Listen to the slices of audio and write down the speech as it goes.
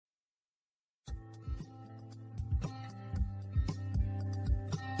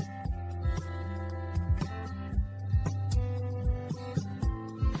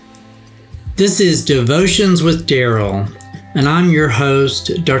This is Devotions with Daryl, and I'm your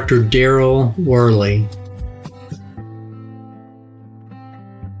host, Dr. Daryl Worley.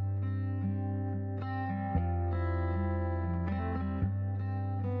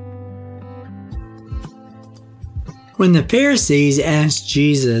 When the Pharisees asked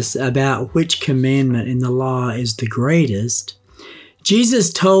Jesus about which commandment in the law is the greatest,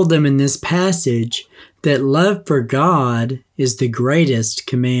 Jesus told them in this passage that love for God is the greatest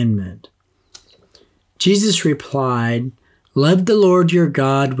commandment. Jesus replied, "Love the Lord your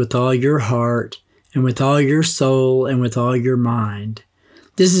God with all your heart, and with all your soul, and with all your mind.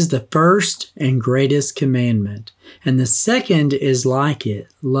 This is the first and greatest commandment, and the second is like it,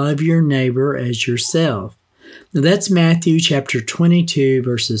 love your neighbor as yourself." Now that's Matthew chapter 22,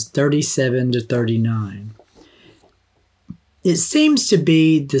 verses 37 to 39. It seems to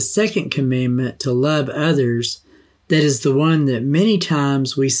be the second commandment to love others that is the one that many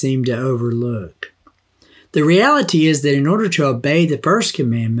times we seem to overlook. The reality is that in order to obey the first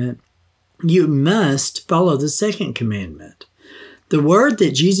commandment, you must follow the second commandment. The word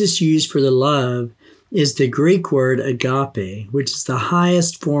that Jesus used for the love is the Greek word agape, which is the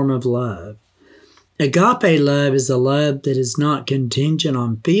highest form of love. Agape love is a love that is not contingent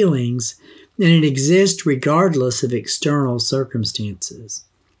on feelings, and it exists regardless of external circumstances.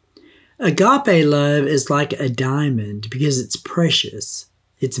 Agape love is like a diamond because it's precious,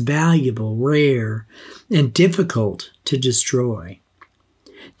 it's valuable, rare, and difficult to destroy.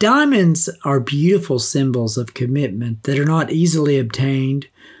 Diamonds are beautiful symbols of commitment that are not easily obtained,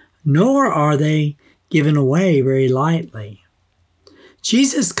 nor are they given away very lightly.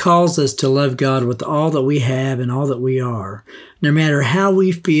 Jesus calls us to love God with all that we have and all that we are, no matter how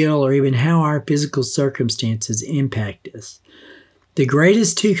we feel or even how our physical circumstances impact us. The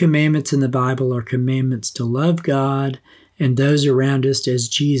greatest two commandments in the Bible are commandments to love God and those around us as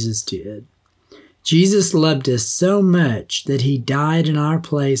Jesus did. Jesus loved us so much that he died in our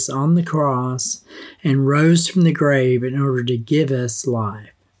place on the cross and rose from the grave in order to give us life.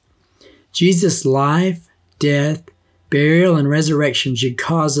 Jesus' life, death, burial, and resurrection should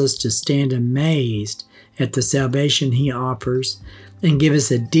cause us to stand amazed at the salvation he offers and give us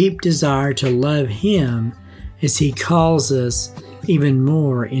a deep desire to love him as he calls us even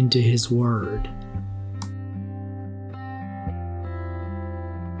more into his word.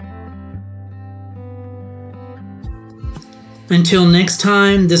 Until next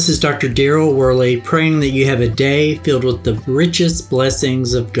time, this is Dr. Daryl Worley praying that you have a day filled with the richest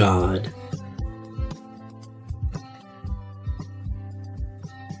blessings of God.